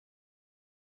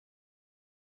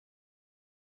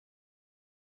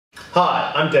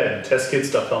Hi, I'm Dan,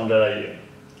 testkits.com.au.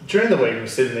 During the week, we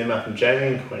received an email from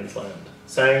Jamie in Queensland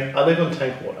saying, I live on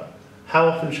tank water. How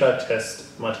often should I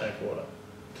test my tank water?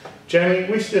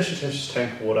 Jamie, we suggest you test your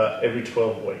tank water every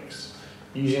 12 weeks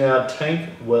using our tank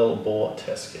well bore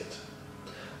test kit.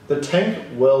 The tank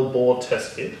well bore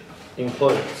test kit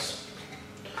includes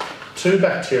 2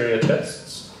 bacteria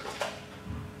tests,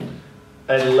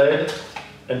 a lead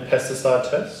and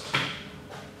pesticide test,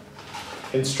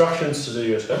 instructions to do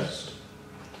your test,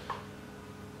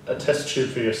 a test tube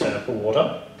for your sample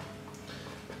water,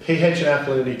 pH and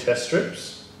alkalinity test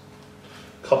strips,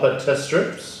 copper test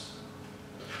strips,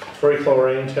 free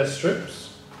chlorine test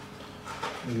strips,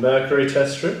 mercury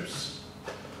test strips,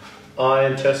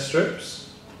 iron test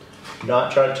strips,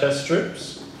 nitrite test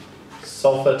strips,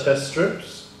 sulphate test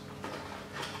strips,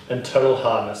 and total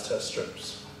hardness test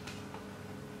strips.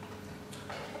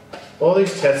 All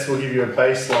these tests will give you a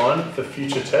baseline for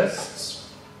future tests.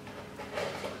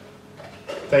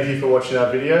 Thank you for watching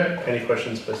our video. Any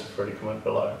questions, please feel free to comment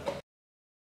below.